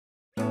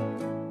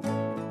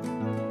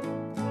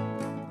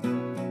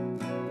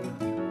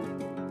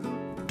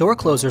Door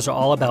closers are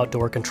all about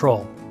door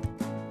control.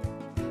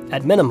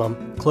 At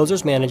minimum,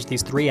 closers manage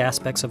these three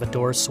aspects of a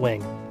door's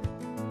swing.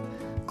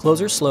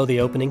 Closers slow the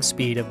opening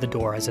speed of the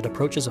door as it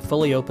approaches a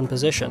fully open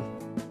position.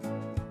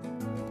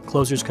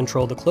 Closers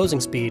control the closing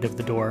speed of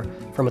the door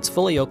from its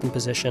fully open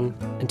position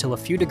until a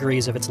few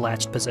degrees of its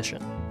latched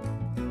position.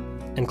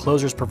 And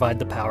closers provide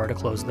the power to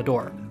close the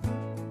door.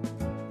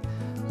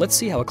 Let's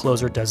see how a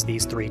closer does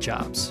these three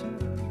jobs.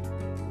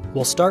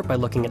 We'll start by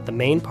looking at the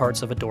main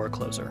parts of a door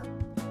closer.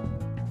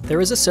 There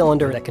is a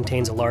cylinder that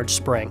contains a large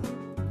spring.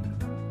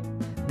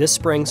 This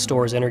spring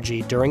stores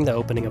energy during the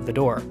opening of the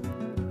door.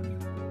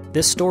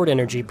 This stored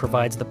energy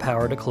provides the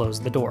power to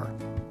close the door.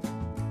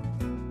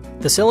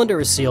 The cylinder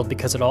is sealed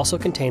because it also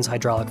contains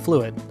hydraulic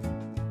fluid.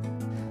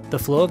 The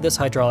flow of this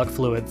hydraulic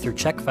fluid through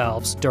check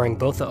valves during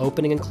both the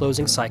opening and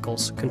closing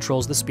cycles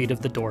controls the speed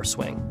of the door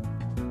swing.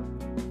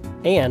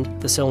 And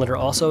the cylinder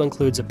also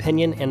includes a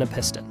pinion and a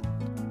piston.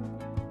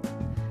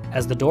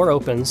 As the door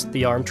opens,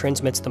 the arm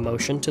transmits the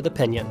motion to the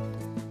pinion.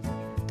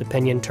 The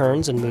pinion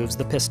turns and moves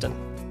the piston.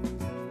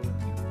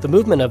 The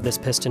movement of this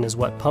piston is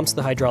what pumps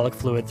the hydraulic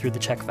fluid through the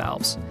check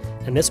valves,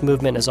 and this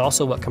movement is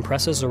also what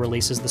compresses or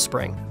releases the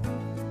spring.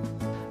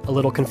 A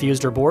little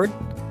confused or bored?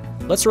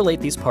 Let's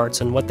relate these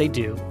parts and what they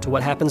do to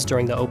what happens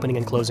during the opening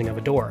and closing of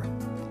a door.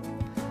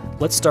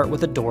 Let's start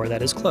with a door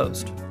that is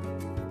closed.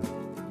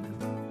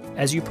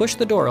 As you push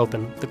the door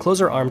open, the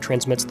closer arm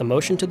transmits the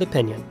motion to the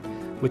pinion,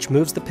 which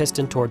moves the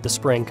piston toward the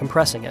spring,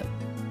 compressing it.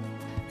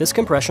 This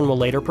compression will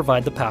later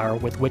provide the power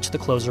with which the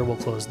closer will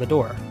close the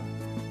door.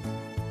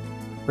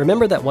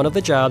 Remember that one of the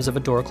jobs of a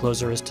door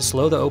closer is to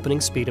slow the opening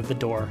speed of the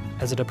door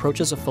as it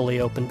approaches a fully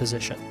open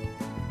position.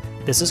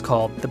 This is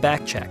called the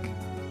back check.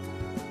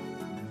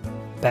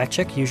 Back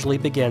check usually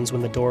begins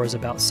when the door is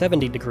about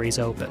 70 degrees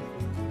open.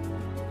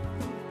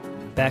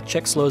 Back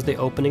check slows the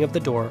opening of the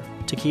door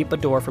to keep a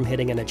door from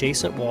hitting an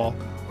adjacent wall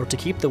or to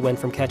keep the wind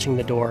from catching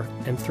the door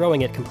and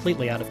throwing it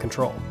completely out of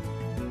control.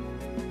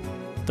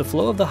 The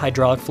flow of the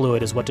hydraulic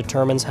fluid is what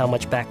determines how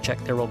much back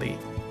check there will be.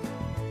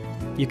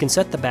 You can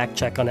set the back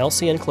check on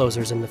LCN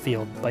closers in the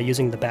field by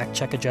using the back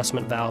check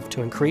adjustment valve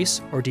to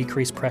increase or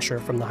decrease pressure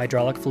from the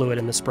hydraulic fluid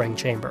in the spring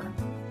chamber.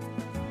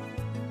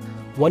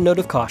 One note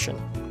of caution: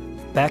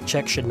 back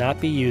check should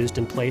not be used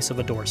in place of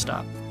a door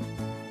stop.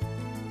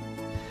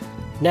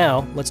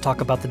 Now, let's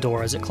talk about the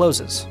door as it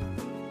closes.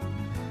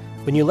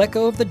 When you let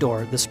go of the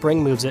door, the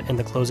spring moves it in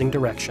the closing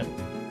direction.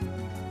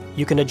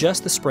 You can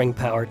adjust the spring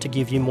power to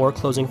give you more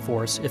closing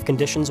force if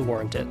conditions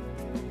warrant it.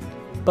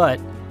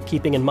 But,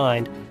 keeping in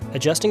mind,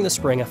 adjusting the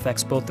spring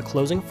affects both the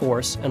closing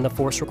force and the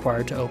force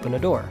required to open a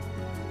door.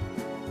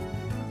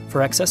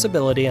 For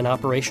accessibility and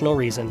operational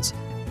reasons,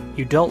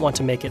 you don't want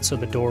to make it so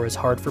the door is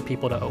hard for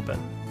people to open.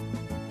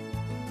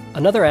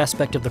 Another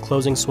aspect of the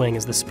closing swing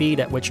is the speed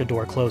at which a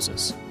door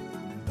closes.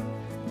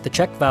 The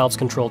check valves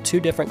control two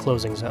different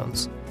closing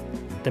zones: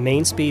 the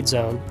main speed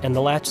zone and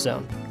the latch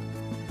zone.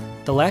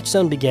 The latch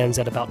zone begins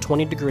at about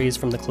 20 degrees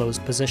from the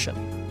closed position.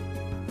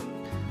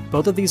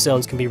 Both of these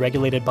zones can be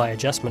regulated by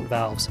adjustment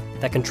valves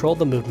that control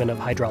the movement of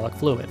hydraulic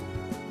fluid.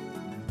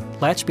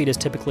 Latch speed is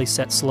typically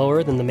set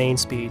slower than the main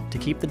speed to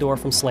keep the door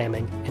from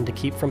slamming and to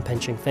keep from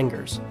pinching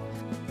fingers.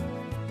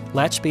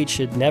 Latch speed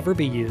should never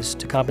be used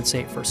to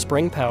compensate for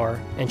spring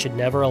power and should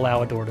never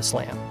allow a door to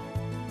slam.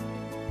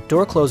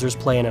 Door closers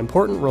play an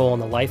important role in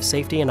the life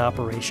safety and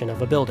operation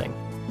of a building.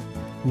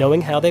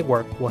 Knowing how they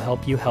work will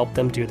help you help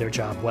them do their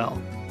job well.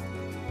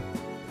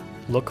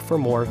 Look for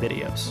more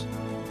videos.